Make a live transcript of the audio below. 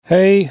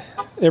Hey,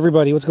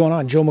 everybody, what's going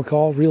on? Joe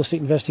McCall, Real Estate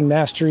Investing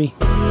Mastery.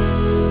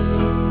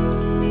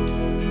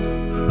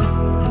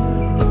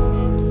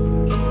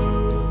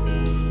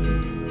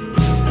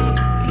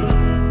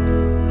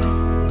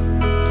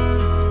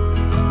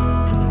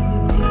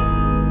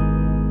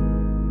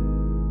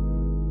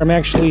 I'm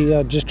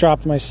actually just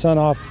dropped my son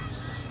off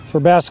for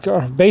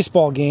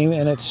baseball game,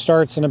 and it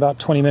starts in about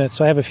 20 minutes.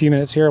 So I have a few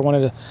minutes here. I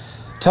wanted to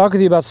talk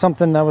with you about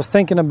something I was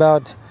thinking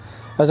about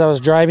as I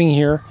was driving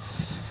here,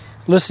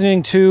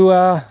 listening to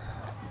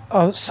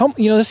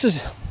this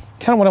is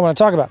kind of what I want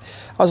to talk about.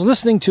 I was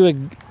listening to a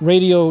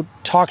radio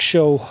talk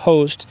show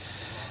host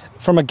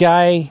from a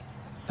guy,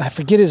 I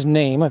forget his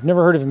name, I've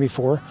never heard of him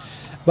before,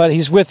 but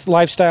he's with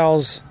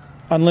Lifestyles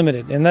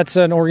Unlimited, and that's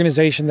an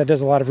organization that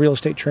does a lot of real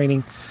estate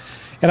training.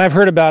 And I've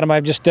heard about him, I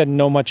just didn't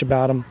know much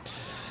about him.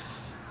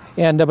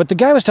 But the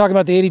guy was talking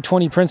about the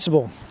 80-20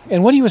 principle,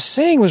 and what he was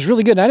saying was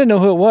really good. And I didn't know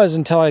who it was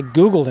until I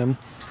Googled him,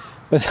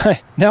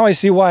 but now I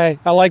see why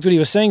I liked what he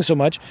was saying so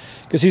much,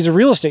 because he's a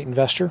real estate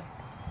investor,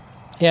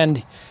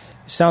 and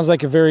sounds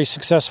like a very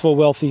successful,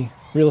 wealthy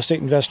real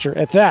estate investor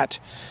at that.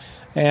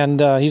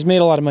 And he's made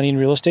a lot of money in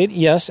real estate,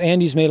 yes,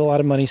 and he's made a lot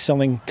of money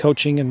selling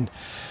coaching and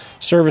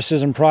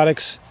services and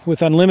products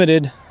with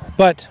Unlimited,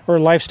 or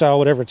Lifestyle,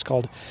 whatever it's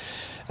called.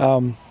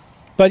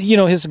 But,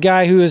 he's a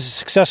guy who is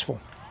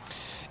successful,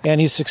 and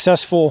he's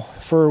successful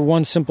for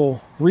one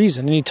simple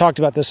reason. And he talked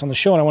about this on the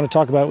show, and I want to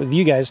talk about it with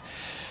you guys.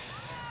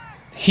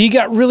 He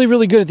got really,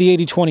 really good at the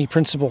 80-20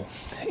 principle.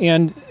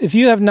 And if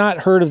you have not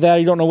heard of that,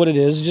 you don't know what it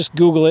is, just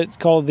Google it. It's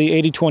called the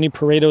 80-20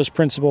 Pareto's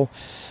principle.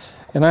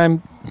 And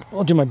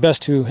I'll do my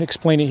best to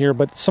explain it here,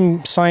 but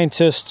some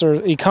scientists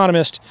or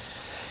economists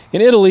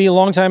in Italy a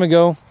long time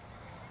ago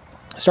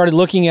started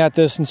looking at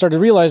this and started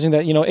realizing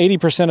that,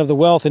 80% of the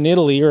wealth in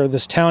Italy, or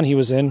this town he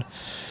was in,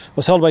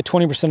 was held by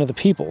 20% of the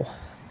people.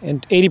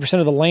 And 80%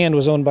 of the land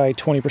was owned by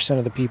 20%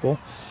 of the people.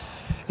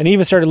 And he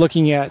even started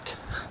looking at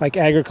like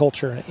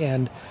agriculture,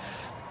 and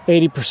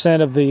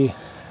 80% of the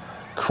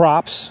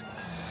crops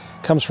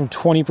comes from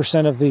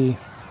 20% of the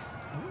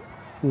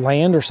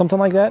land or something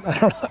like that.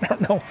 I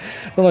don't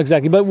know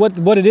exactly. But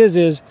what it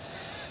is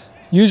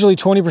usually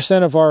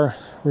 20% of our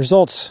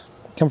results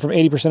come from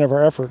 80% of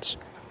our efforts.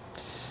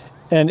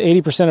 And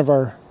 80% of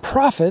our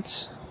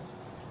profits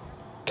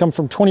come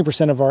from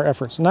 20% of our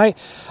efforts. And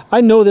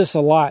I know this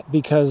a lot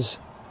because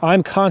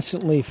I'm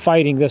constantly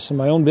fighting this in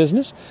my own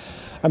business.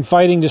 I'm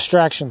fighting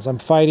distractions. I'm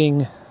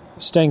fighting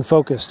staying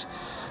focused.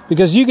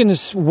 Because you can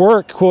just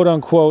work, quote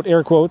unquote,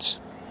 air quotes,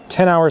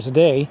 10 hours a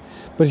day.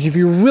 But if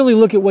you really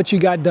look at what you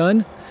got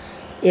done,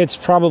 it's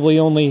probably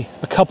only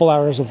a couple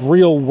hours of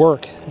real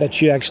work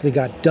that you actually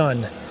got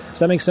done. Does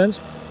that make sense?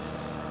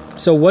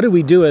 So what do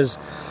we do as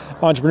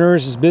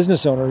entrepreneurs, as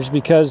business owners,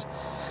 because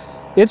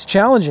it's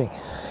challenging.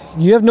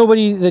 You have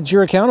nobody that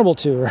you're accountable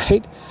to,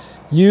 right?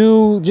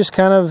 You just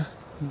kind of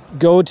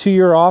go to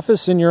your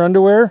office in your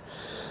underwear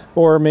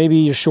or maybe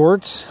your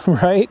shorts,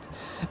 right?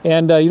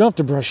 And you don't have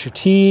to brush your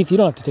teeth. You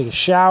don't have to take a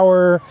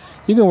shower.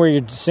 You can wear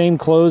your same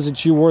clothes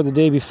that you wore the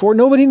day before.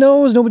 Nobody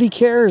knows. Nobody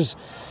cares.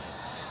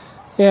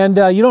 And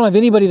you don't have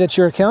anybody that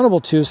you're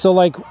accountable to. So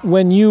like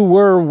when you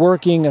were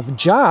working a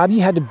job, you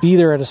had to be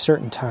there at a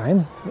certain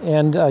time.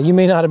 And you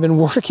may not have been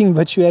working,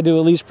 but you had to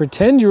at least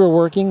pretend you were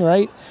working,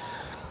 right?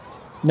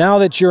 Now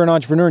that you're an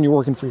entrepreneur and you're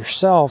working for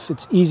yourself,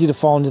 it's easy to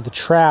fall into the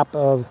trap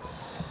of,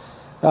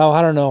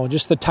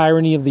 just the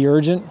tyranny of the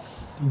urgent,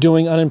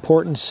 doing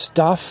unimportant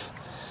stuff.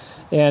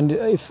 And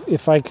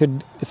if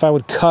I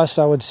would cuss,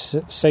 I would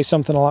say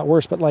something a lot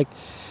worse. But like,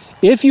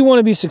 if you want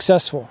to be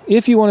successful,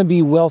 if you want to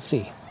be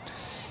wealthy,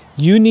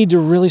 you need to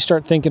really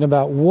start thinking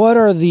about what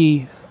are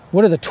the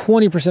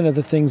 20% of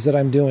the things that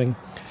I'm doing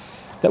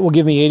that will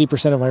give me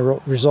 80% of my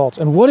results.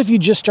 And what if you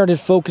just started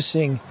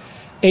focusing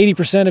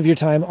 80% of your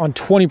time on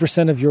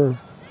 20% of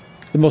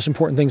the most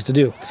important things to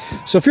do?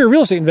 So if you're a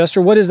real estate investor,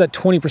 what is that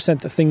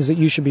 20% of things that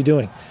you should be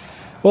doing?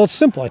 Well, it's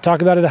simple. I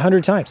talk about it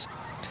 100 times.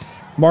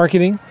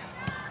 Marketing,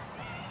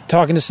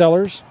 talking to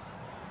sellers,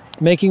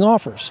 making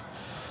offers.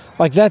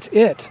 Like that's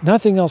it.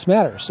 Nothing else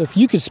matters. So if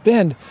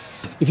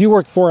you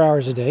work 4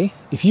 hours a day,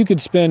 if you could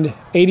spend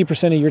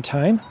 80% of your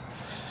time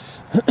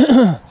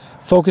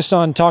focused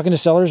on talking to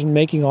sellers and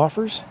making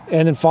offers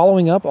and then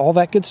following up, all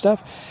that good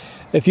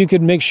stuff, if you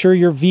could make sure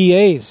your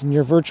VAs and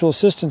your virtual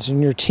assistants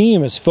and your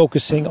team is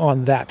focusing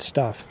on that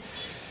stuff,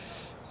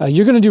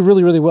 you're going to do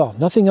really, really well.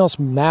 Nothing else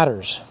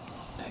matters.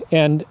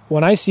 And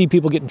when I see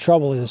people get in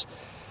trouble is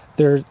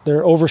they're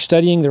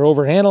overstudying, they're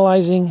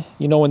overanalyzing.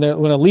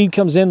 When a lead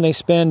comes in, they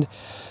spend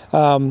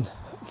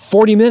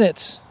 40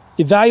 minutes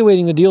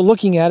evaluating the deal,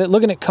 looking at it,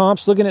 looking at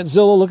comps, looking at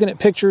Zillow, looking at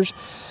pictures,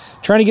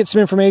 trying to get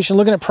some information,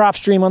 looking at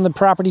PropStream on the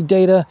property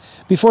data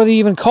before they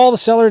even call the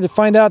seller to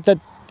find out that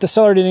the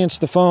seller didn't answer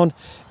the phone.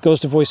 It goes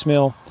to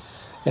voicemail.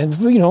 And,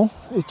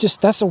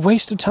 that's a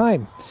waste of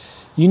time.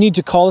 You need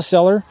to call the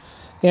seller.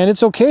 And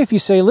it's okay if you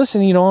say,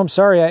 listen, I'm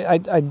sorry,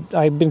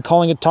 I've been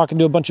talking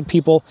to a bunch of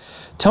people.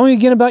 Tell me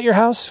again about your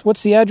house.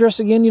 What's the address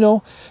again?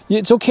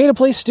 It's okay to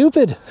play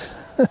stupid.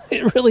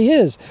 It really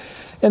is.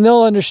 and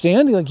they'll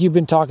understand. Like, you've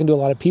been talking to a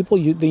lot of people.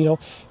 You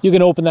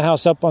can open the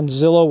house up on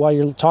Zillow while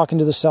you're talking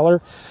to the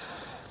seller.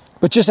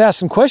 But just ask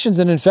some questions.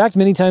 And in fact,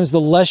 many times the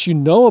less you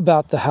know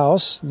about the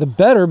house, the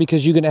better,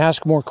 because you can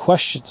ask more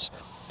questions.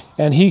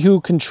 And he who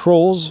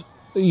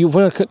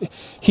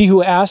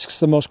asks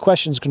the most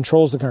questions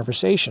controls the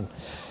conversation.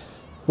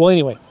 Well,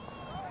 anyway,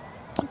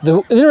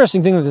 the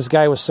interesting thing that this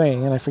guy was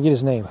saying, and I forget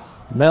his name,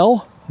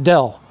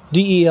 Del,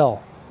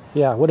 D-E-L.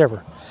 Yeah,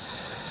 whatever.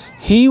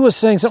 He was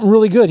saying something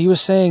really good. He was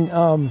saying,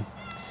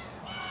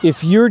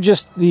 if you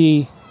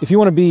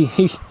want to be,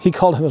 he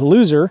called him a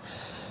loser,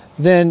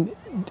 then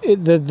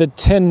the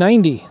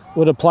 1090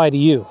 would apply to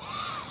you.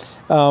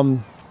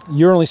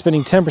 You're only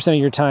spending 10% of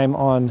your time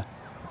on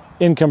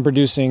income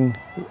producing,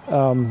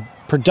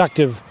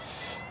 productive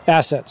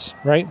assets,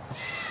 right?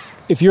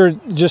 If you're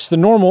just the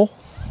normal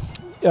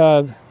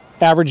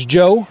average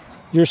Joe,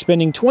 you're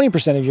spending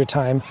 20% of your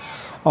time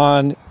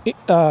on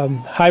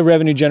high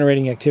revenue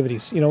generating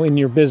activities, in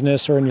your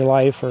business or in your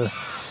life. Or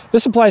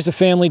this applies to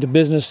family, to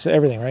business, to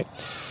everything, right?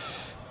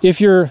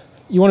 If you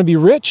want to be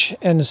rich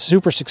and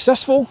super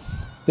successful,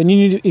 then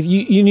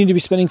you need to be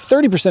spending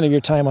 30% of your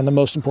time on the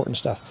most important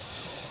stuff.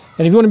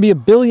 And if you want to be a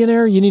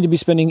billionaire, you need to be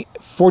spending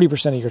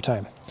 40% of your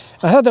time.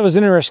 And I thought that was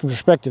an interesting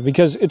perspective,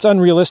 because it's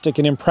unrealistic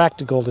and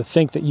impractical to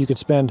think that you could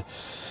spend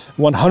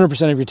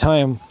 100% of your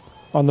time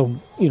on the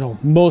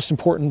most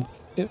important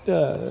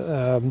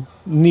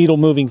needle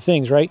moving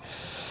things, right?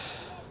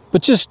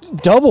 But just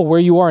double where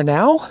you are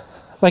now.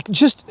 Like,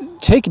 just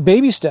take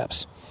baby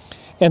steps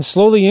and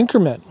slowly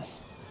increment.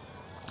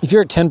 If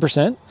you're at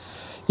 10%,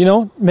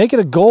 make it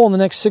a goal in the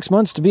next 6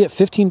 months to be at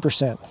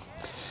 15%.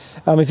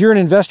 If you're an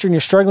investor and you're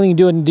struggling, you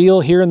do a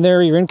deal here and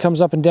there, your income's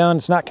up and down,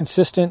 it's not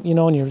consistent,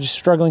 and you're just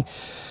struggling,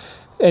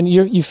 and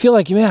you feel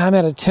like, man, I'm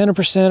at a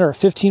 10% or a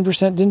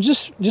 15%, then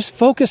just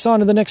focus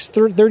on in the next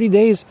 30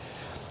 days,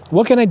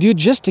 what can I do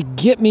just to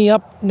get me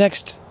up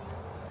next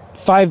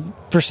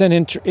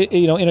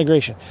 5%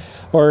 integration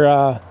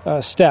or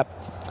step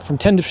from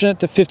 10%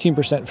 to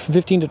 15%, from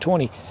 15 to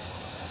 20.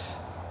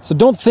 So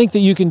don't think that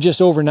you can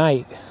just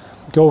overnight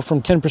go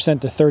from 10%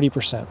 to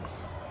 30%.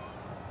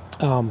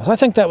 So I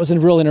think that was a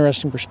real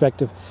interesting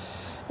perspective.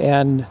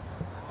 And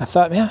I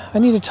thought, man, I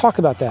need to talk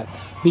about that.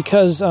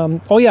 Because,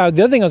 the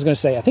other thing I was going to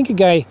say, I think a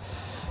guy,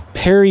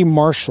 Perry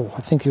Marshall,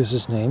 I think it was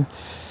his name.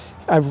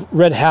 I've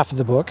read half of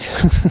the book.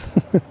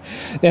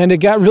 And it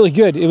got really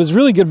good. It was a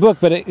really good book,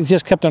 but it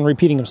just kept on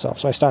repeating himself,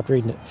 so I stopped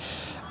reading it.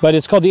 But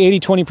it's called the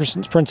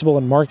 80-20% Principle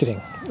in Marketing,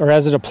 or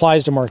as it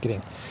applies to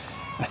marketing.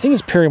 I think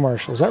it's Perry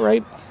Marshall. Is that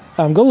right?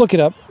 Go look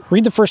it up.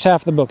 Read the first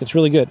half of the book. It's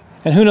really good.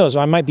 And who knows,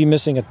 I might be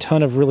missing a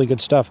ton of really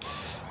good stuff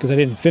because I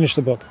didn't finish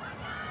the book.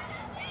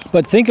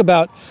 But think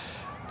about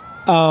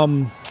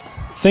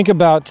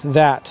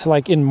that.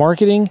 Like, in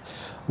marketing,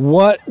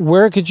 what's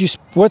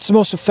the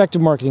most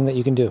effective marketing that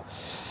you can do?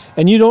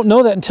 And you don't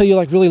know that until you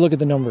really look at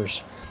the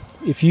numbers.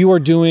 If you are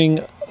doing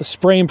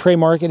spray and pray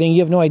marketing,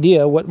 you have no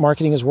idea what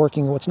marketing is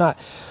working and what's not.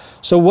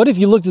 So what if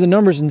you looked at the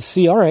numbers and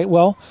see, all right,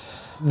 well,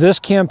 this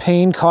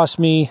campaign cost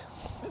me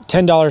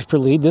 $10 per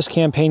lead. This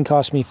campaign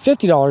cost me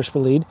 $50 per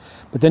lead.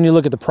 But then you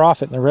look at the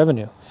profit and the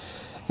revenue.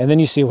 And then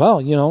you see,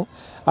 well,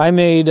 I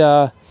made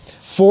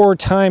 4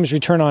 times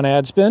return on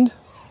ad spend,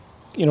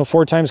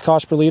 4 times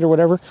cost per lead or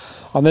whatever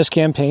on this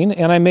campaign.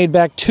 And I made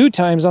back 2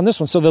 times on this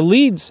one. So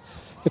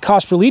the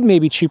cost per lead may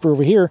be cheaper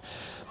over here,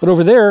 but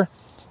over there,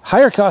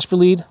 higher cost per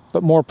lead,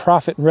 but more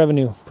profit and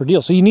revenue per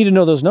deal. So you need to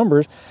know those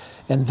numbers.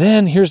 And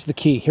then here's the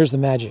key. Here's the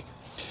magic.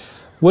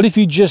 What if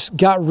you just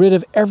got rid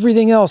of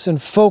everything else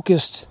and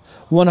focused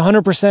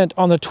 100%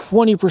 on the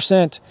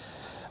 20%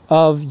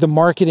 of the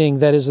marketing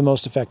that is the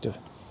most effective?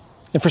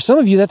 And for some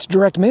of you, that's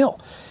direct mail.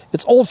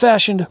 It's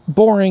old-fashioned,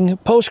 boring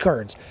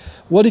postcards.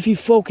 What if you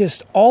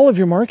focused all of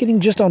your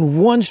marketing just on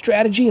one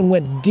strategy and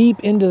went deep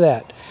into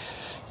that?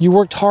 You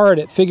worked hard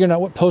at figuring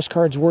out what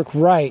postcards work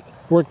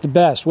the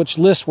best, which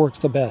list works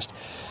the best.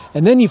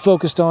 And then you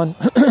focused on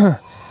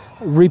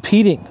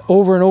repeating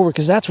over and over,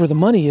 because that's where the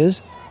money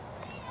is.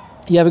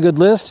 You have a good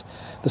list.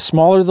 The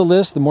smaller the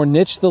list, the more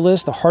niche the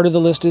list, the harder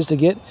the list is to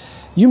get.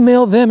 You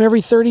mail them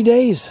every 30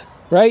 days,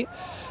 right?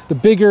 The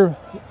bigger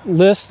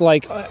lists,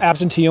 like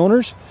absentee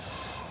owners,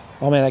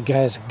 oh man, that guy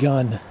has a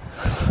gun.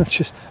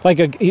 Just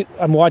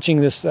I'm watching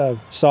this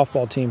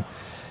softball team,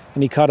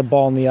 and he caught a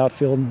ball in the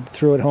outfield and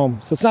threw it home.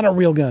 So it's not a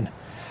real gun.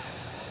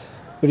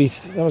 But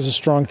that was a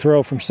strong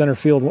throw from center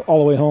field all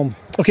the way home.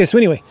 Okay, so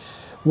anyway,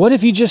 what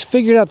if you just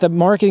figured out the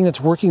marketing that's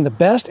working the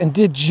best and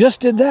did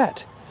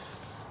that?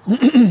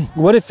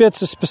 What if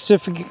it's a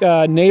specific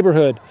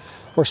neighborhood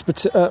or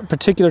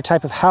particular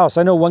type of house?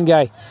 I know one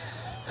guy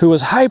who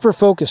was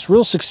hyper-focused,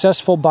 real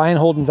successful buy and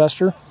hold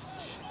investor.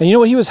 And you know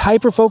what he was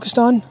hyper-focused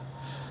on?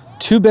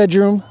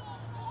 2-bedroom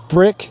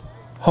brick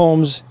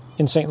homes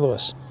in St.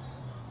 Louis.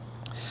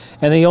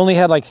 And they only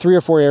had 3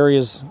 or 4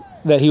 areas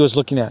that he was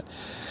looking at.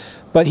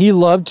 But he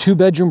loved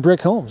 2-bedroom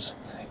brick homes.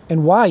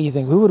 And why, you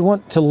think? Who would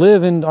want to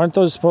live in? Aren't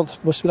those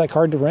supposed to be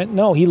hard to rent?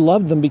 No, he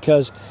loved them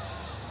because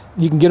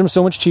you can get them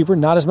so much cheaper,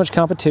 not as much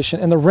competition,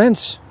 and the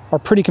rents are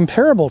pretty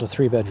comparable to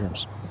 3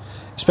 bedrooms.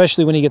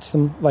 especially when he gets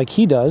them like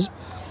he does.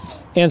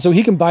 And so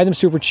he can buy them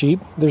super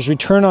cheap. There's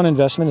return on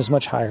investment is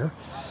much higher.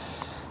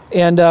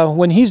 And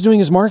when he's doing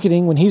his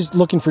marketing, when he's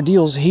looking for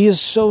deals, he is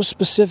so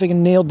specific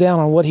and nailed down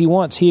on what he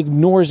wants. He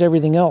ignores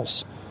everything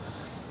else.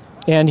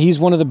 And he's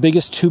one of the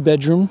biggest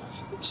 2-bedroom,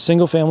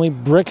 single-family,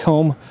 brick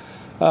home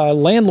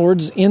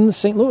landlords in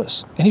St.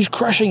 Louis. And he's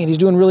crushing it. He's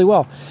doing really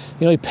well.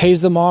 He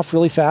pays them off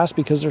really fast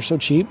because they're so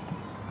cheap.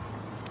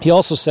 He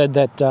also said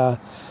that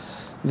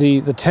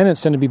the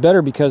tenants tend to be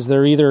better because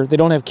they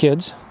don't have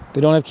kids. They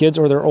don't have kids,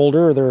 or they're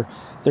older, or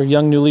they're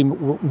young, newly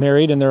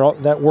married, and they're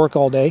at work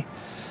all day.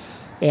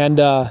 And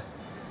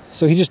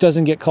so he just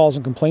doesn't get calls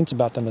and complaints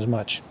about them as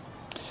much.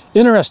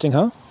 Interesting,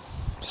 huh?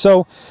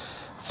 So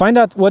find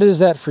out what is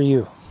that for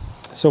you.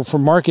 So for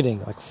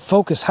marketing,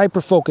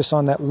 hyper-focus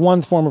on that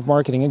one form of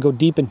marketing and go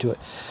deep into it.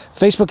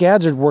 Facebook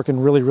ads are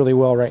working really, really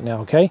well right now,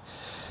 okay?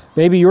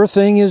 Maybe your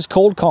thing is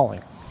cold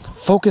calling.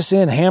 Focus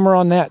in, hammer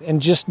on that, and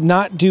just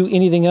not do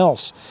anything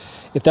else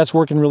if that's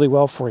working really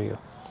well for you.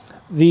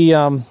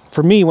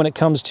 For me, when it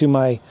comes to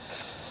my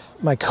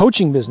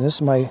coaching business,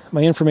 my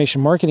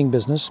information marketing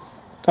business,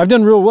 I've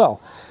done real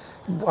well.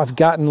 I've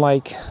gotten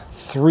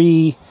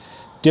 3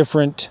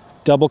 different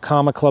Double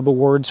Comma Club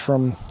awards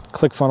from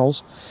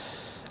ClickFunnels.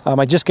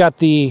 I just got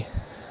the,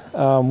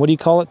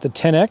 the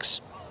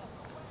 10X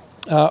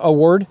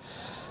award.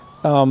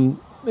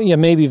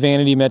 Maybe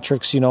vanity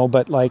metrics,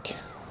 but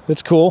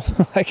it's cool.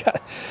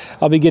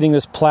 I'll be getting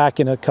this plaque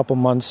in a couple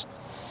months.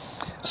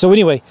 So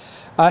anyway,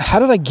 how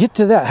did I get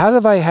to that? How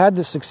have I had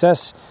the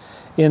success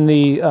in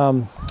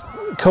the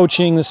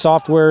coaching, the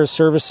software,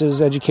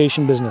 services,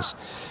 education business?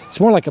 It's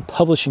more like a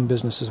publishing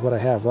business is what I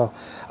have. Well,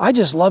 I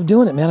just love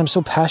doing it, man. I'm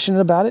so passionate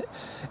about it.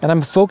 And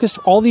I'm focused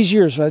all these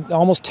years,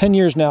 almost 10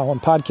 years now on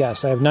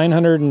podcasts. I have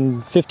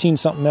 915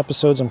 something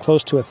episodes. I'm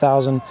close to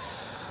 1,000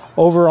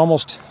 over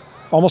almost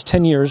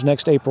 10 years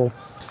next April.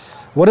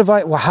 How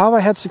have I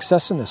had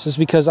success in this? It's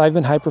because I've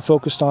been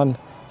hyper-focused on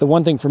the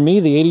one thing for me,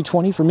 the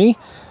 80-20 for me,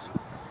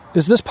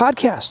 is this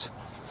podcast.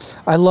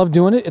 I love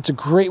doing it. It's a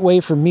great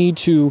way for me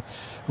to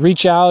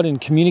reach out and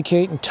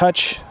communicate and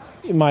touch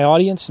my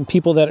audience and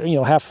people that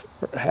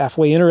are,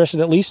 halfway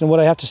interested at least in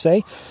what I have to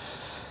say.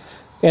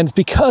 And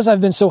because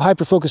I've been so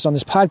hyper-focused on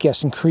this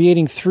podcast and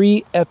creating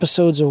 3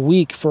 episodes a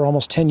week for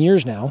almost 10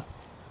 years now,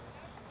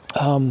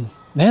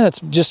 that's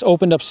just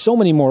opened up so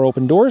many more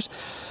open doors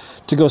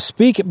to go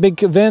speak at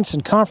big events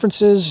and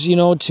conferences,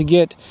 to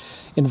get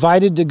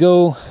invited to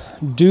go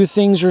do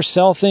things or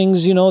sell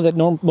things,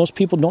 that most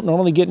people don't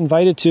normally get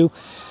invited to,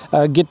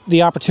 get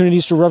the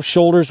opportunities to rub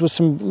shoulders with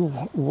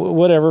some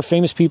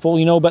famous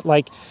people, but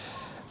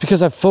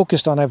because I've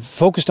focused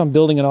on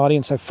building an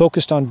audience, I've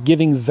focused on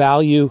giving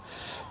value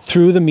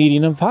through the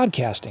medium of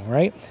podcasting,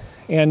 right?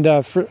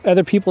 And for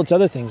other people, it's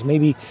other things.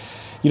 Maybe,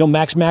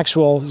 Max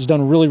Maxwell has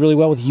done really, really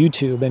well with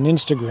YouTube and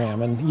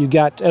Instagram, and you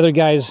got other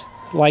guys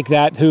like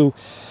that who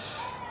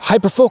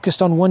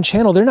hyper-focused on one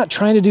channel. They're not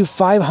trying to do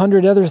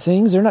 500 other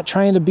things. They're not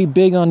trying to be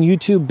big on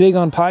YouTube, big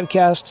on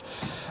podcasts,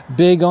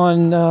 big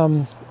on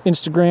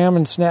Instagram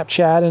and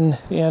Snapchat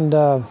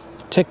and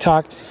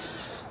TikTok.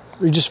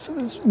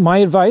 My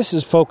advice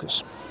is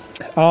focus.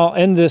 I'll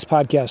end this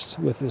podcast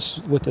with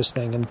this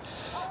thing, and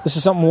this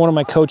is something one of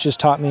my coaches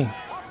taught me: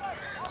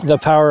 the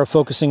power of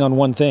focusing on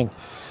one thing.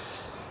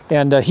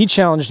 And he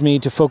challenged me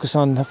to focus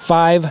on the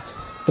five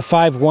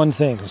one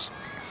things.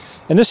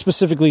 And this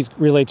specifically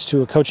relates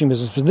to a coaching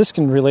business, but this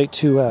can relate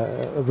to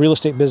a real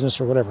estate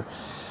business or whatever.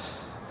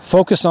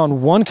 Focus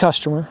on one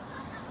customer,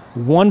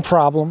 one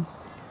problem,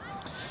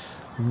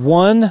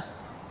 one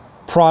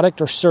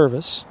product or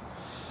service,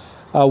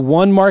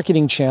 one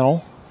marketing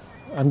channel.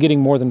 I'm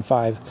getting more than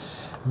 5.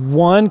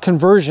 One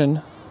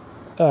conversion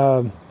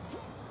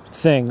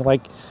thing,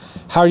 like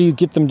how do you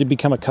get them to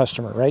become a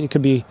customer, right? It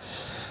could be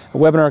a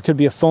webinar, it could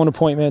be a phone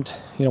appointment,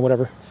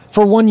 whatever.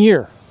 For 1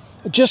 year,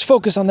 just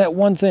focus on that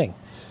one thing.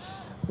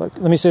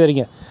 Let me say that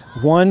again.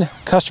 One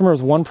customer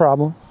with one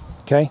problem,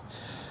 okay?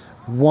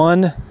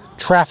 One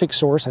traffic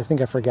source, I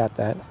think I forgot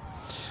that.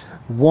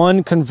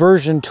 One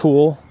conversion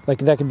tool, like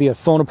that could be a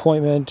phone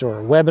appointment or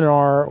a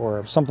webinar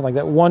or something like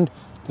that.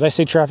 Did I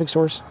say traffic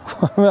source?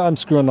 I'm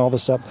screwing all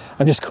this up.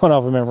 I'm just going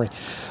off of memory.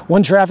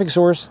 One traffic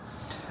source,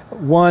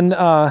 one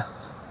for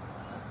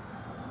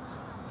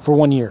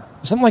 1 year.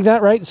 Something like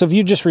that, right? So if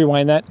you just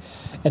rewind that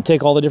and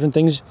take all the different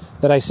things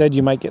that I said,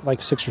 you might get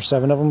 6 or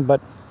 7 of them,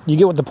 but you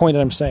get what the point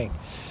that I'm saying.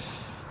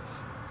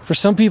 For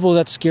some people,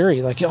 that's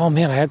scary. Oh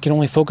man, I can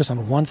only focus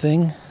on one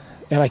thing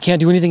and I can't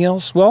do anything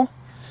else. Well,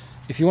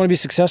 if you want to be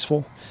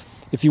successful,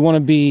 if you want to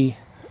be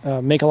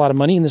make a lot of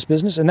money in this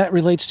business, and that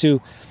relates to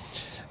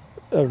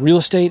real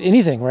estate,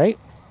 anything, right?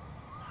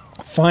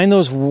 Find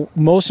those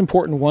most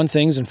important one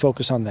things and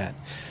focus on that.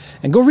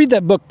 And go read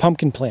that book,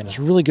 Pumpkin Plan. It's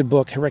a really good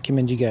book. I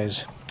recommend you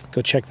guys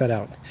go check that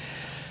out.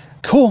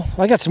 Cool.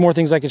 I got some more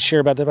things I could share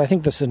about that, but I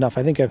think this is enough.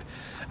 I think I've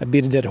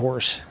beat a dead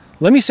horse.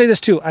 Let me say this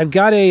too. I've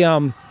got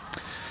a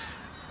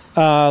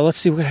let's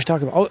see, what did I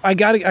talk about? Oh, I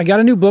got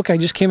a new book I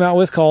just came out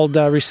with called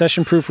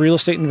Recession Proof Real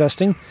Estate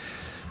Investing.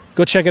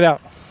 Go check it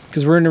out.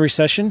 because we're in a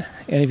recession.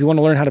 And if you want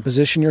to learn how to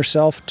position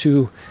yourself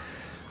to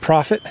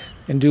profit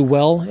and do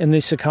well in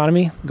this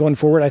economy going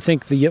forward, I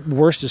think the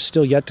worst is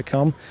still yet to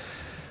come.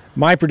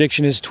 My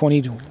prediction is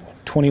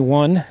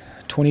 2021,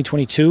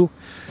 2022,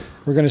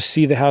 we're going to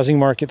see the housing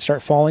market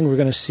start falling. We're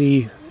going to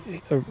see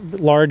a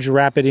large,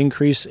 rapid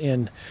increase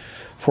in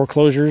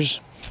foreclosures,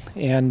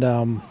 and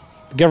the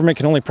government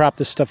can only prop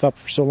this stuff up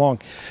for so long.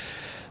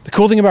 The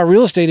cool thing about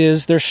real estate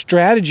is there's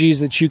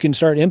strategies that you can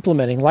start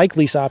implementing, like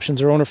lease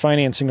options or owner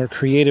financing or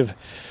creative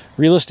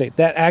real estate,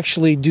 that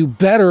actually do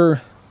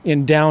better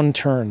in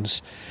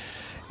downturns.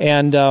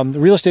 And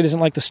real estate isn't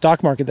like the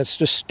stock market that's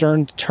just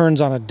turns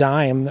on a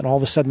dime and all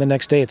of a sudden the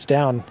next day it's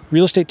down.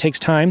 Real estate takes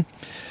time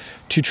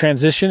to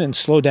transition and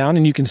slow down,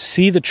 and you can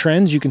see the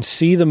trends, you can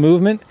see the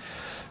movement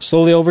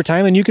slowly over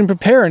time, and you can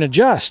prepare and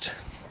adjust.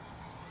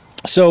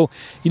 So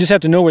you just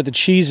have to know where the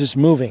cheese is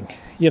moving.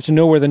 You have to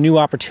know where the new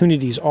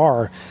opportunities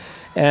are.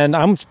 And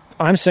I'm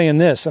saying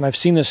this, and I've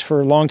seen this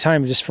for a long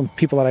time just from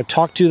people that I've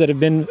talked to that have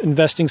been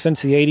investing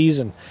since the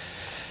 80s, and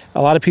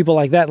a lot of people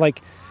like that.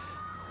 Like,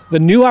 the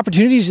new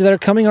opportunities that are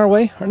coming our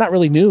way are not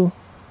really new.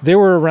 They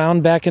were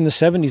around back in the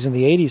 70s and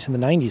the 80s and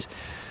the 90s,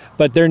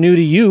 but they're new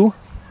to you.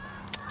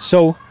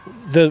 So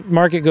the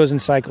market goes in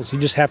cycles. You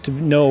just have to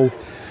know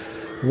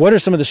what are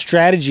some of the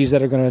strategies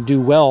that are going to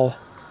do well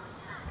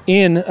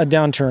in a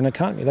downturn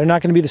economy. They're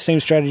not going to be the same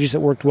strategies that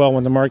worked well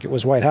when the market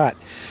was white hot.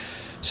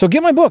 So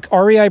get my book,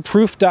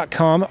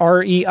 reiproof.com,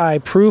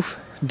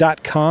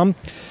 reiproof.com.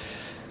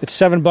 It's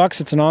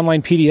 $7. It's an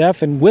online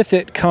PDF, and with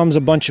it comes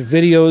a bunch of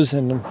videos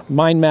and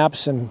mind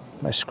maps and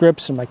my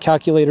scripts and my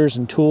calculators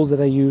and tools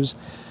that I use.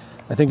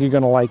 I think you're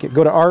going to like it.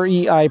 Go to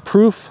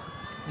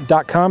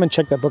reiproof.com and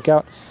check that book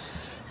out.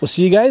 We'll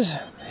see you guys.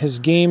 His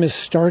game is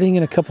starting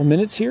in a couple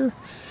minutes here.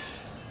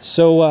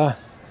 So I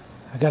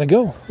got to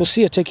go. We'll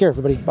see you. Take care,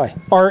 everybody. Bye.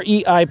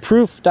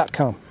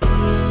 reiproof.com.